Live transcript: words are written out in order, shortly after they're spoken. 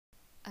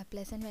A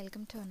pleasant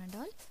welcome to one and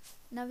all.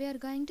 Now we are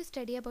going to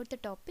study about the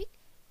topic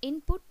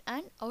Input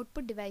and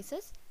Output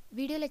Devices,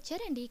 video lecture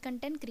and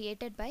e-content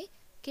created by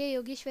K.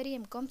 Yogeshwari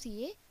M.Com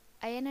CA,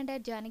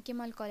 Ayanadar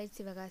Janakimal College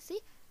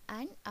Sivagasi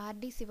and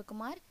R.D.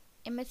 Sivakumar,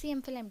 MSc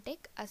MPhil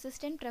MTech,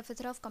 Assistant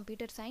Professor of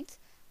Computer Science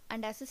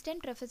and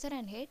Assistant Professor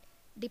and Head,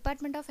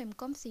 Department of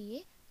M.Com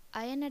CA,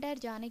 Ayanadar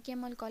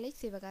Janakimal College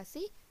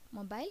Sivagasi,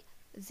 Mobile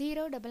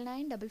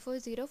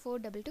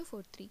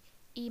 09944042243,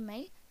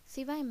 Email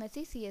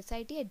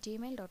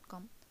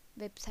sivamscCSIT@gmail.com.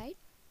 Website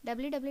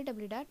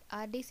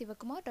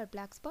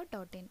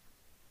www.rdsivakumar.blogspot.in.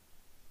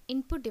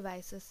 Input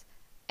devices.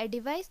 A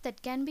device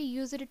that can be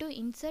used to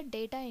insert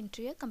data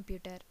into a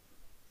computer.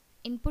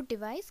 Input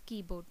device.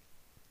 Keyboard.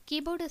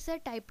 Keyboard is a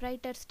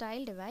typewriter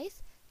style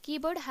device.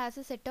 Keyboard has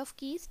a set of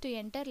keys to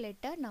enter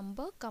letter,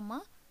 number,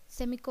 comma,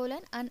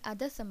 semicolon and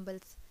other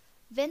symbols.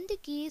 When the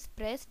key is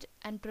pressed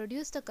and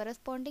produce the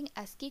corresponding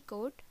ASCII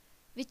code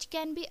which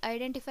can be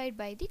identified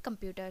by the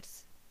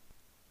computers.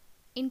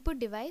 Input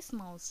device.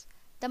 Mouse.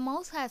 The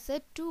mouse has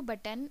a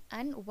 2-button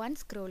and 1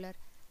 scroller.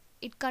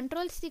 It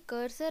controls the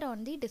cursor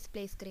on the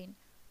display screen.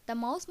 The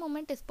mouse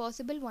movement is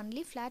possible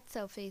only flat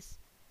surface.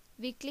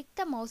 We click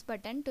the mouse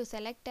button to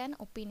select an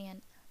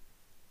opinion.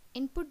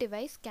 Input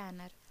device.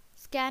 Scanner.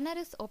 Scanner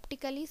is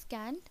optically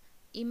scanned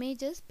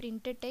images,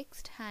 printed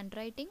text,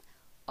 handwriting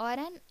or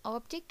an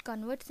object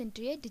converts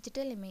into a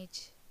digital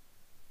image.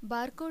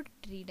 Barcode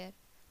reader.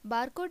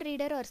 Barcode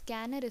reader or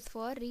scanner is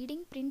for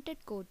reading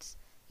printed codes.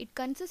 It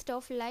consists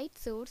of light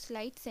source,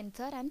 light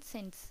sensor and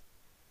sense.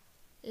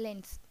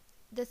 Lens.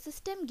 The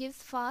system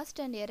gives fast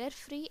and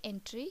error-free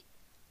entry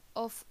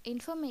of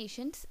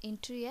informations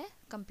into a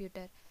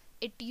computer.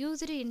 It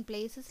used in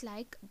places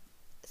like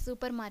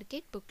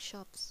supermarket,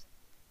 bookshops.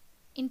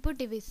 Input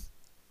device.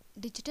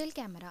 Digital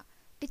camera.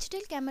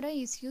 Digital camera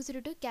is used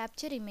to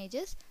capture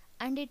images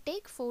and it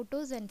takes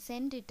photos and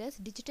send it as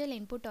digital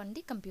input on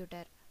the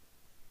computer.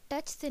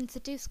 Touch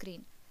sensitive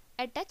screen.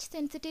 A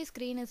touch-sensitive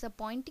screen is a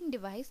pointing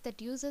device that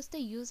uses the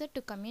user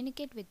to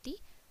communicate with the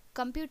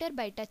computer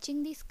by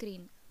touching the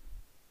screen.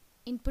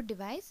 Input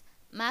device.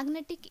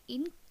 Magnetic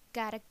ink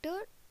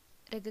character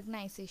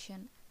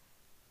recognition.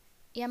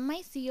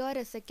 MICR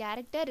is a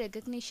character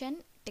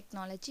recognition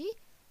technology.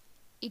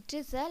 It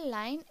is a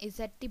line is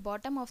at the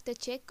bottom of the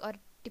check or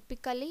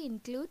typically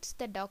includes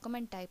the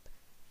document type,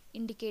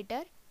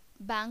 indicator,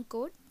 bank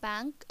code,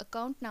 bank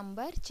account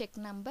number, check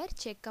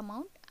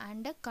amount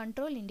and a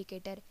control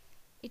indicator.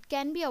 It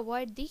can be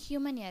avoid the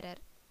human error.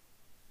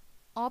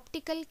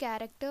 Optical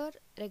character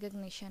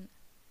recognition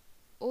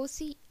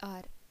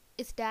OCR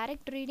is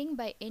direct reading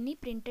by any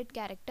printed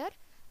character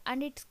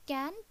and it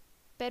scans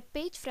per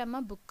page from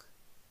a book.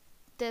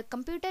 The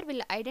computer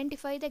will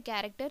identify the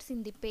characters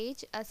in the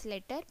page as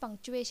letter,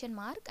 punctuation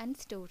mark and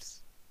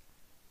stores.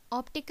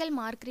 Optical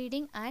mark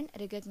reading and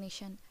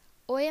recognition.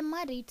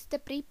 OMR reads the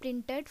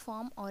pre-printed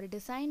form or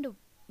designed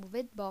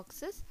with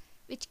boxes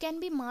which can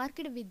be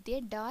marked with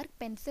a dark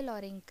pencil or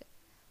ink.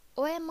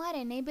 OMR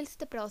enables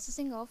the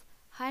processing of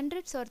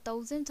hundreds or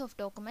thousands of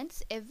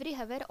documents every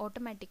hour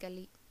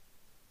automatically.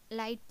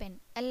 Light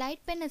pen. A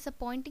light pen is a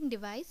pointing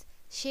device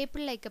shaped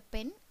like a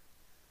pen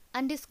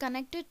and is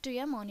connected to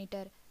a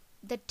monitor.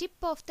 The tip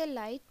of the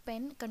light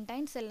pen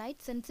contains a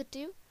light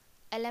sensitive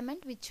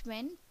element which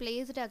when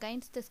placed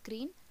against the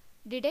screen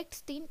detects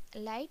the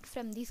light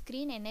from the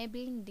screen,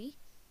 enabling the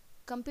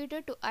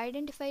computer to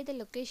identify the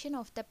location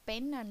of the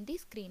pen on the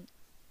screen.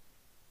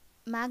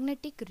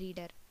 Magnetic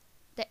reader.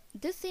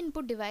 This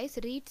input device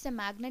reads a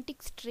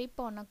magnetic strip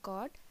on a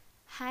card.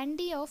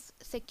 Handy of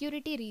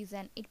security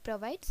reason, it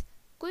provides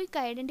quick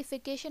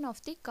identification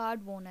of the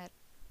card owner.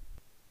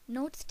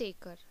 Notes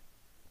taker.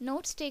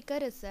 Notes taker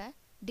is a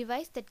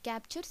device that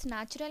captures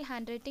natural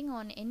handwriting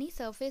on any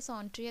surface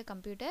onto a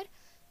computer.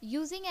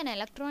 Using an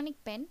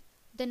electronic pen,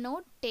 the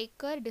note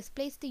taker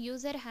displays the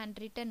user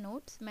handwritten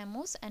notes,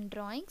 memos and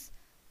drawings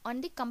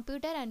on the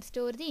computer and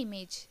store the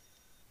image.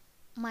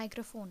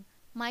 Microphone.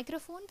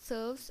 Microphone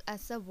serves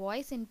as a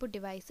voice input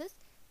devices.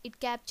 It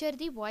captures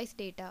the voice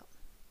data.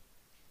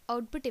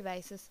 Output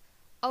devices.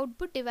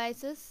 Output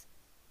devices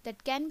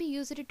that can be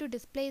used to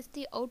display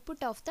the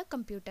output of the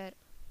computer.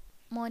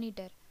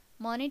 Monitor.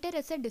 Monitor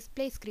is a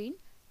display screen.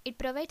 It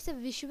provides a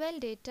visual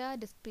data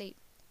display.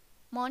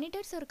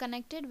 Monitors are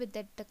connected with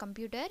the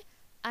computer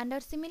and are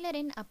similar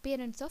in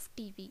appearance of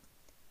TV.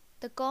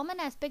 The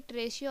common aspect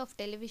ratio of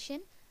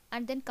television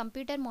and then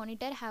computer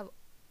monitor have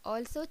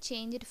also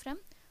changed from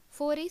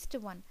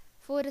 4:1.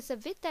 4 is a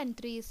width and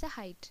 3 is a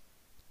height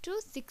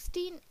to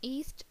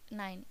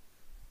 16:9.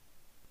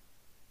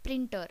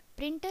 Printer.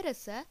 Printer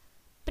is a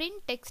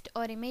print text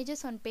or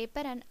images on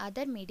paper and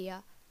other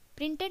media.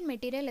 Printed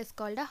material is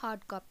called a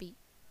hard copy.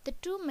 The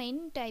two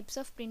main types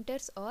of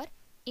printers are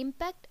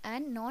impact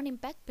and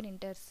non-impact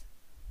printers.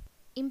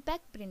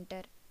 Impact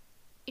printer.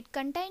 It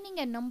containing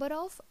a number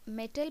of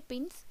metal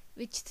pins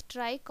which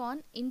strike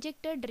on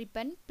injected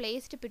ribbon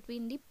placed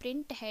between the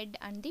print head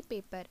and the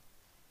paper.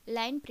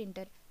 Line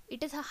printer.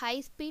 It is a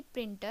high-speed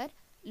printer.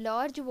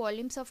 Large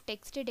volumes of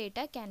text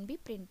data can be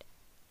printed.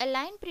 A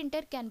line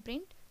printer can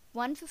print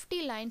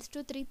 150 lines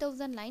to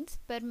 3000 lines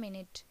per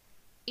minute.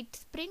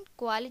 Its print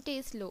quality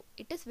is low.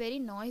 It is very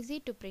noisy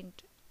to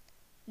print.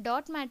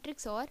 Dot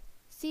matrix or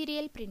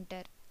serial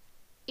printer.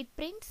 It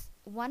prints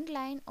one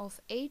line of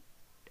 8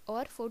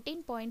 or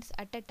 14 points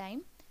at a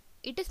time.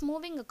 It is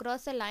moving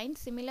across a line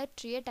similar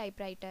to a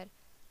typewriter.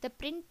 The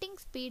printing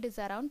speed is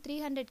around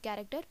 300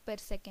 characters per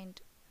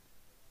second.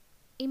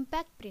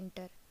 Impact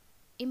printer.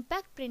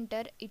 Impact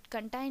printer, it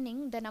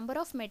containing the number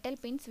of metal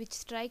pins which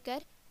strike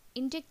a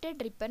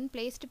injected ribbon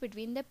placed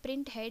between the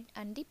print head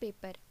and the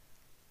paper.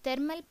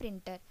 Thermal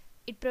printer.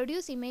 It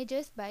produces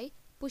images by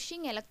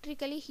pushing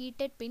electrically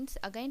heated pins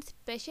against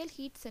special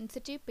heat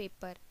sensitive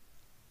paper.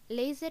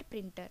 Laser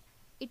printer.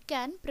 It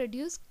can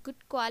produce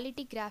good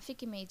quality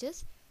graphic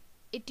images.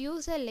 It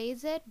uses a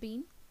laser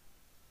beam,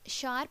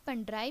 sharp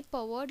and dry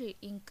powered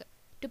ink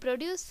to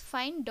produce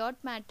fine dot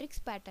matrix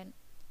pattern.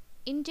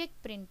 Inkjet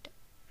print.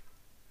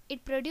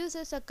 It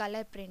produces a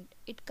color print.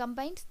 It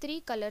combines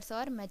three colors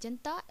or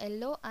magenta,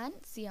 yellow and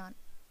cyan.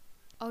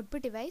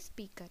 Output device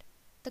speaker.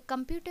 The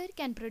computer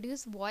can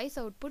produce voice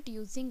output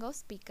using a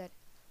speaker.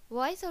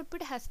 Voice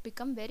output has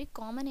become very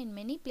common in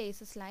many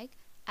places like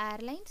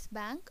airlines,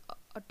 bank,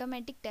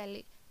 automatic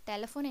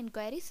telephone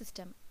inquiry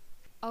system.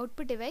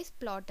 Output device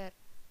plotter.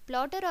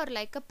 Plotter or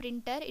like a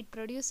printer, it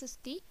produces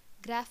the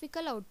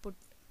graphical output.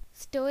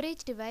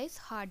 Storage device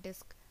hard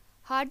disk.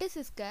 Hard disk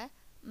is a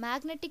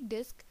magnetic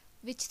disk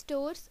which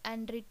stores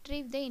and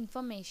retrieves the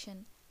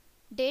information.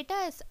 Data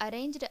is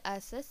arranged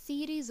as a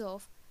series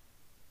of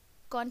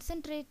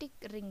concentric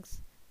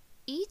rings.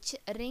 Each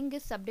ring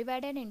is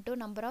subdivided into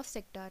number of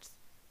sectors,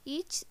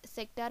 each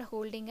sector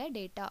holding a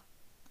data.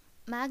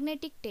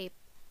 Magnetic tape.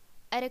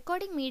 A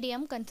recording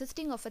medium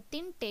consisting of a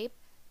thin tape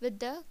with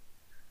the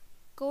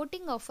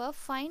coating of a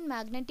fine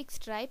magnetic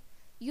stripe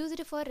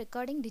used for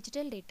recording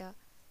digital data.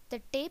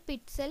 The tape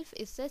itself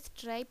is a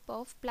stripe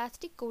of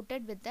plastic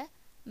coated with the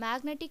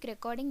magnetic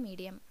recording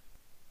medium.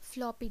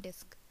 Floppy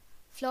disk.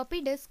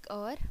 Floppy disk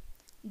or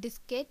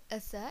diskette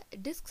is a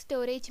disk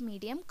storage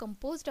medium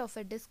composed of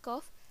a disk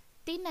of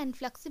thin and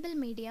flexible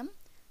medium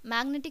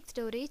magnetic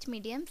storage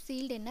medium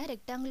sealed in a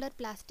rectangular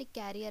plastic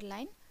carrier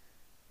line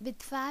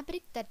with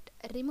fabric that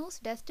removes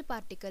dust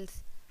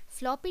particles.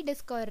 Floppy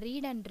disk are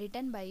read and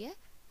written by a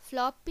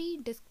floppy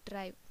disk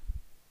drive.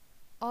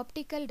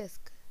 Optical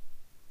disk.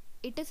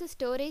 It is a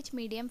storage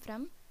medium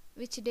from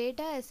which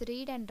data is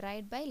read and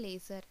write by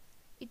laser.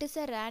 It is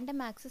a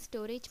random access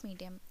storage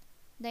medium.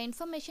 The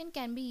information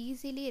can be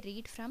easily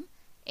read from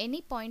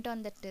any point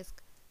on the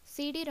disk.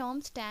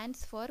 CD-ROM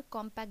stands for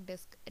compact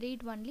disk,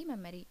 read-only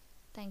memory.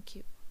 Thank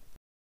you.